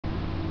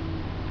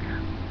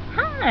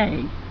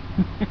Hi!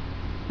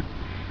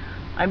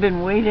 I've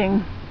been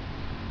waiting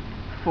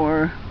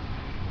for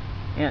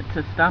it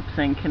to stop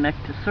saying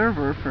connect to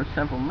server for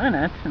several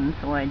minutes, and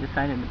so I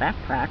decided to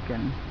backtrack,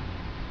 and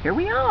here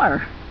we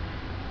are.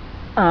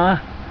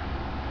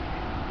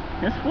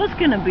 This was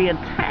going to be a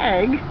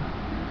tag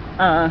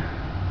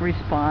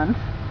response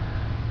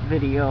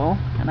video,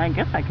 and I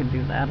guess I could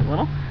do that a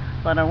little,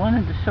 but I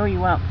wanted to show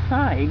you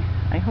outside.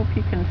 I hope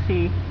you can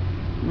see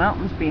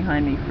mountains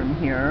behind me from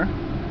here,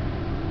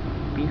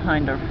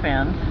 behind our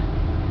fence.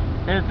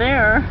 They're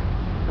there,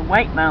 the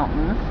white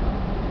mountains,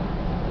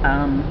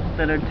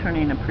 that are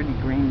turning a pretty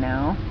green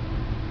now,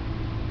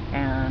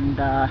 and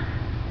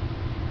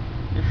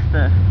just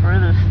the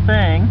furthest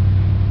thing,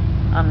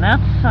 on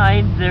that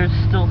side there's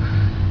still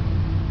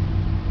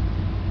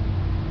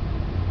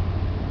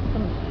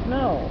some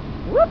snow.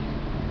 Whoops!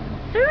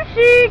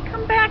 Sushi,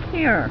 come back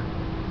here!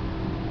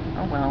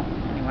 Oh well,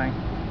 anyway.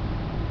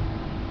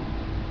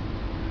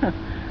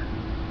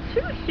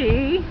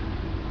 Sushi!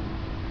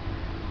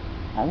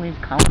 Always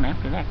calling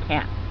after that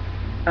cat.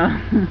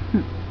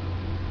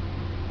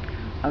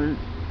 I was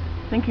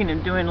thinking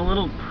of doing a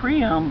little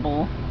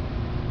preamble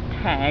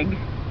tag,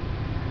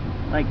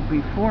 like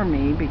before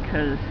me,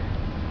 because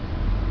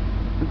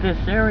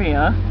this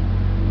area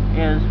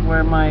is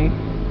where my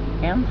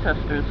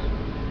ancestors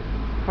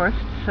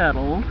first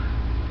settled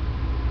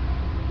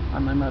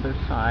on my mother's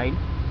side.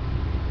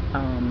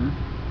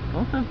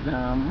 Both of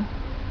them,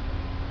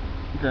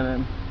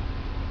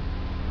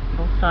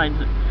 both sides,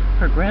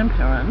 her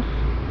grandparents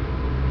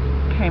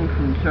came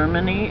from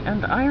Germany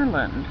and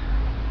Ireland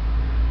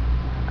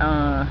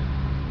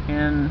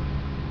in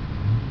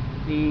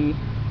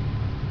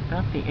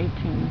about the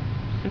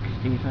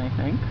 1860s, I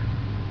think,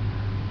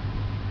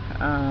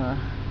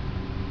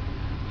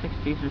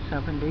 60s or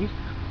 70s,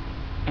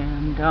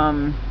 and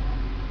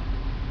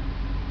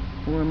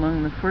were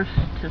among the first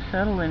to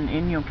settle in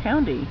Inyo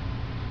County,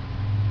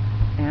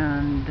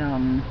 and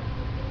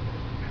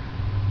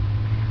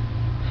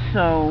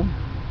so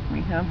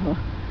we have a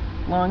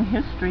long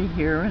history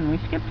here, and we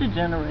skipped a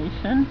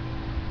generation,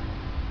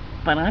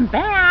 but I'm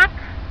back.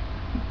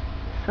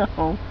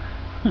 So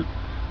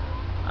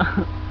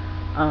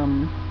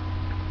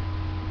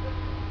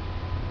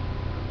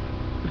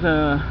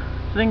the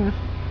things,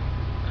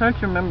 it's hard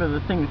to remember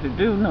the things you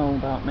do know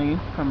about me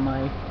from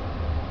my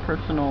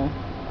personal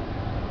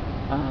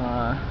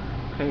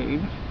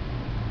page,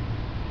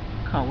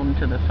 column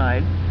to the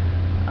side.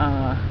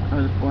 I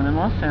was born in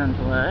Los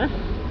Angeles,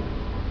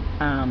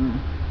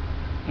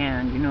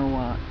 and you know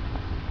what,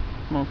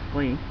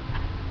 mostly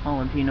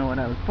all of you know what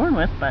I was born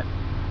with, but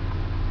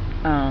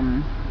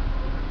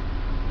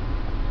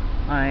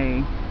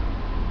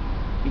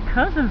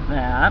because of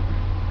that,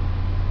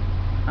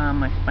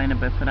 my spina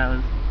bifida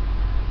was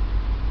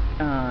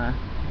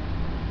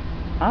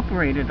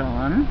operated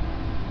on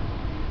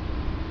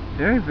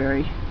very,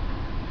 very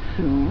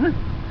soon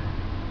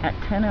at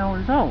 10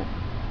 hours old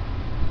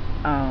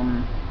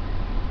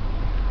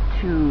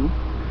to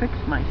fix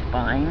my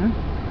spine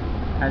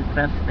as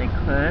best they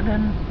could,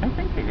 and I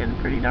think they did a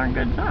pretty darn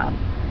good job.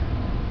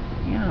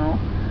 You know,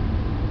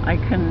 I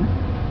can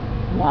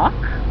walk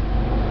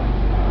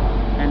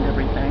and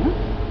everything,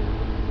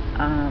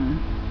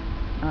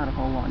 not a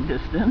whole long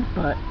distance,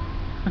 but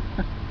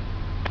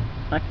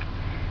like,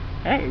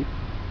 hey,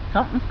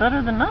 something's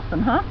better than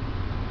nothing, huh?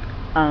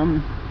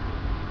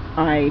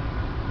 I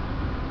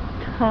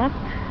talked,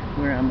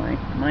 where am I?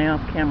 Am I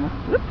off camera?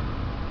 Whoops.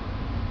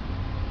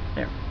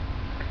 There.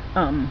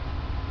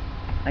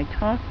 I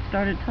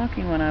started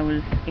talking when I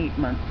was 8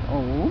 months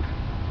old.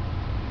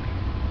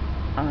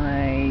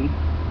 I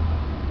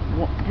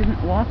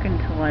didn't walk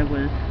until I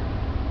was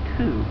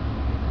 2.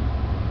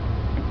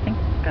 I think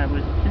I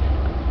was just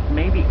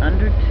maybe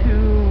under 2,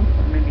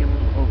 or maybe a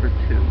little over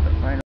 2, but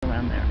right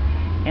around there.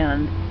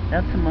 And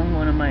that's among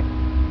one of my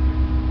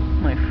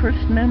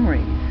first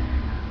memories.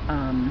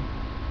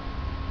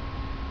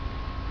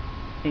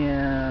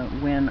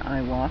 When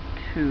I walked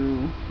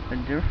to a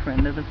dear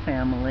friend of the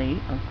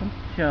family, Uncle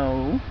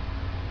Joe.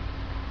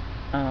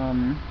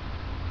 I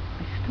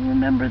still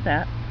remember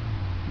that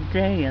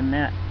day and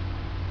that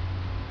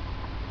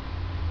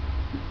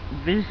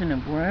vision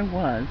of where I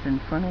was in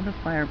front of the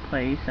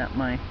fireplace at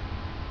my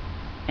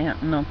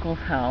aunt and uncle's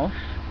house.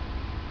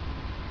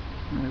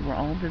 And we were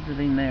all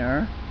visiting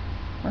there.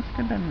 Must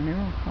have been near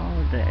a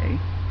holiday.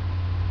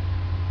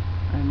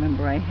 I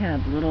remember I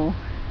had little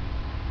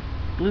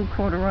blue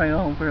corduroy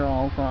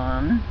overalls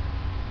on,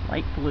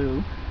 light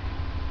blue,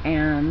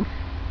 and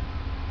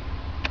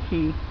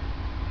he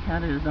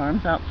had his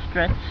arms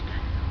outstretched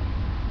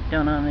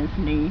down on his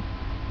knee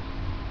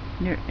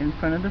in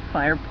front of the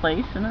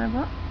fireplace, and I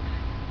walked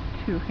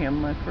to him,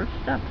 my first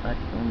steps, I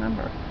still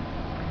remember.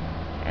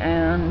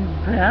 And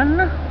then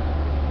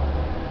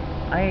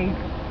I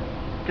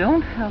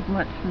don't have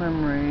much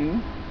memory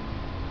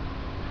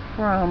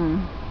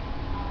from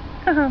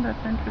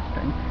that's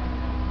interesting,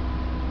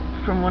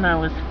 from when I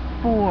was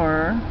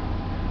 4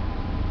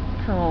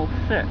 till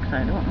 6.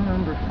 I don't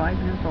remember 5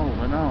 years old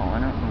at all. I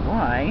don't know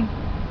why.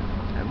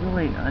 I really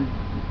really, I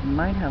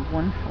might have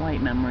one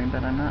slight memory,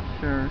 but I'm not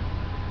sure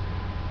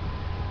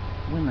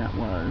when that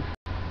was.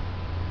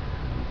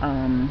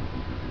 Of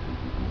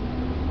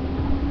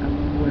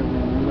where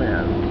we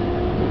lived.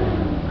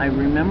 I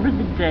remember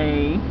the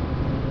day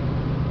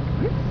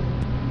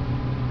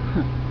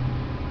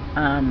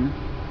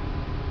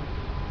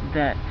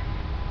that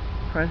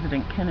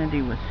President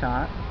Kennedy was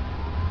shot,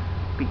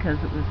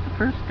 because it was the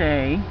first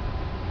day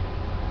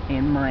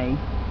in my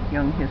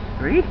young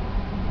history of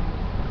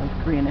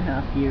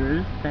 3.5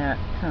 years that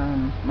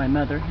my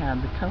mother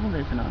had the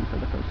television on for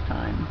the first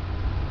time.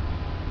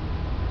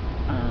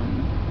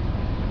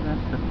 So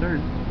that's the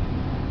third.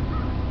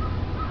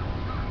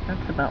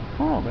 That's about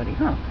 4 already,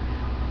 huh?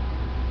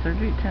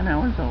 Surgery at 10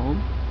 hours old.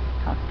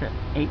 Talked at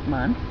 8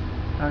 months.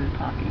 Started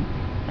talking.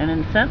 And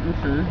in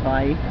sentences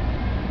by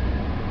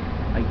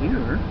a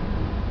year,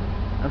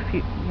 a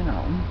few, you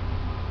know,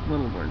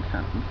 little word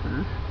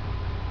sentences,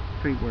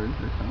 3 words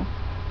or so.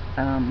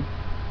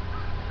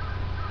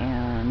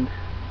 And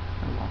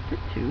I walked at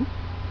 2.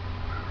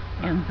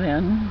 And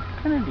then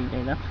Kennedy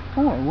Day, that's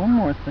 4. One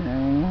more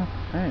thing.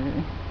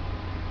 Okay.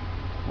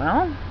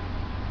 Well,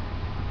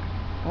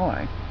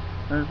 boy,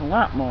 there's a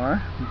lot more,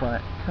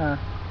 but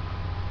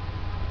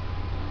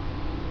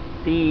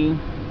the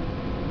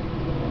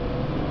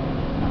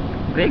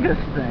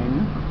biggest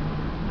thing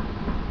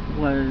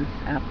was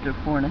after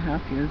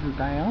 4.5 years of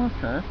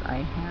dialysis,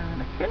 I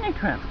had a kidney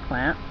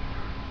transplant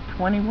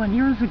 21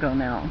 years ago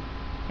now,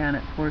 and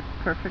it's worked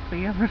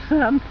perfectly ever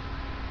since.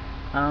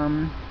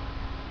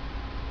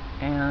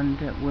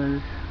 And it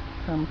was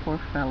some poor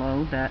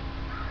fellow that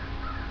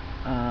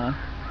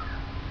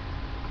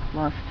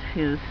lost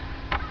his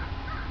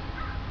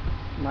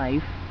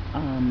life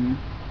on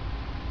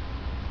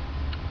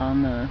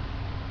the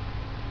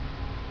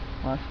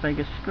Las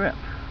Vegas Strip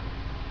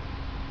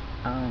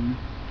on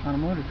a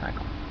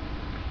motorcycle,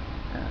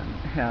 and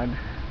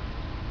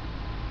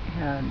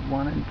had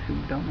wanted to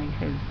donate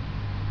his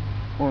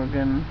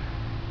organs,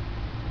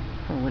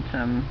 for which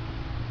I'm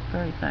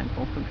very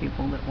thankful for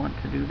people that want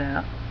to do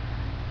that,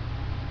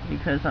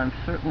 because I've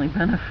certainly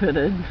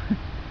benefited.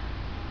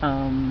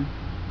 And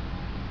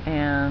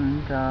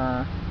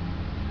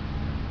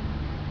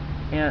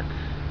it's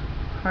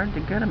hard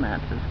to get a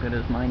match as good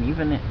as mine,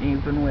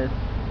 even with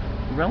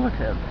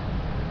relatives.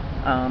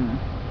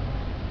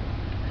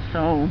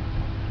 So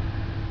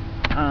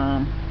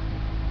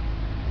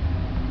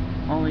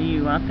all of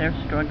you out there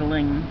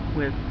struggling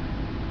with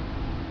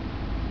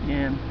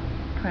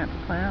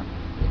transplant,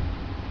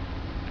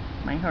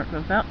 my heart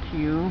goes out to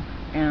you,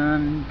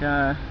 and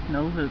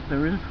know that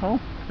there is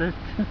hope that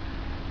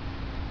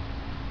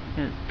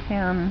it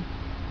can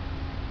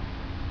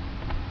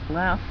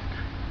last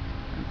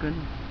a good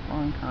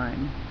long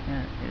time.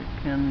 It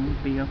can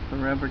be a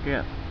forever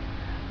gift.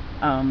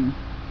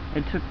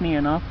 It took me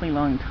an awfully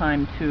long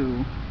time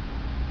to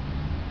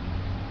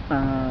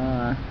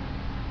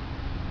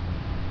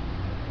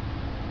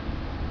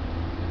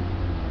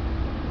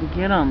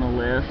get on the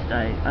list.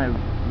 I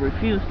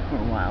refused for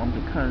a while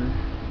because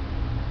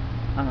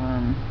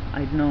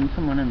I'd known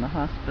someone in the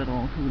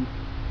hospital,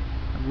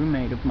 a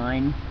roommate of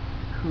mine,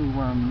 who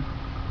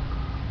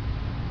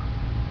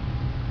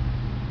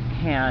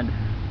had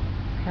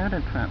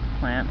a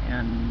transplant,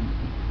 and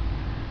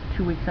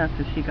 2 weeks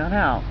after she got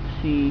out,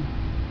 she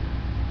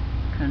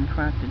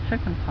contracted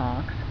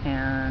chickenpox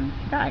and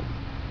she died.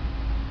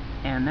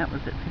 And that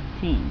was at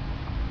 15.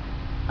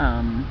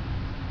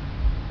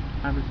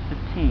 I was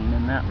 15,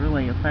 and that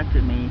really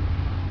affected me,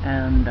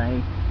 and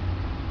I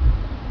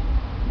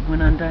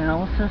went on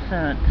dialysis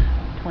at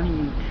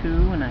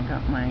 22, and I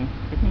got my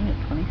kidney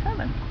at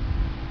 27.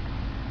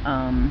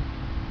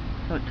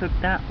 So it took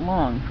that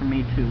long for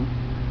me to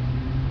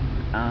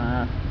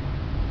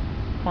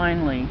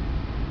finally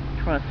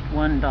trust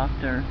one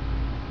doctor,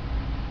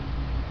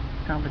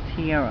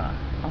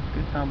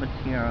 Oscar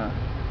Salvatierra,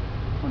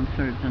 one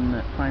surgeon,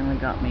 that finally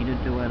got me to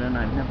do it, and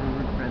I've never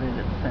regretted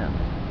it since.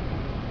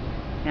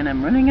 And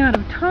I'm running out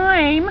of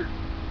time,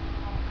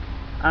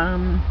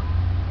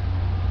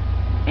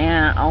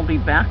 and I'll be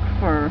back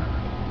for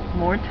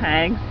more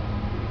tags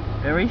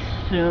very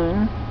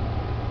soon.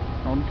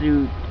 I'll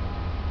do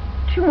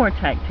 2 more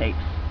tag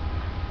tapes,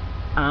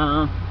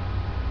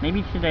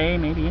 maybe today,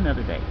 maybe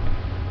another day,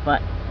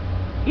 but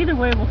either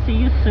way, we'll see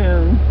you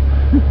soon.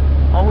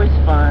 Always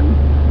fun.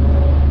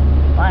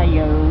 Bye,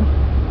 yo.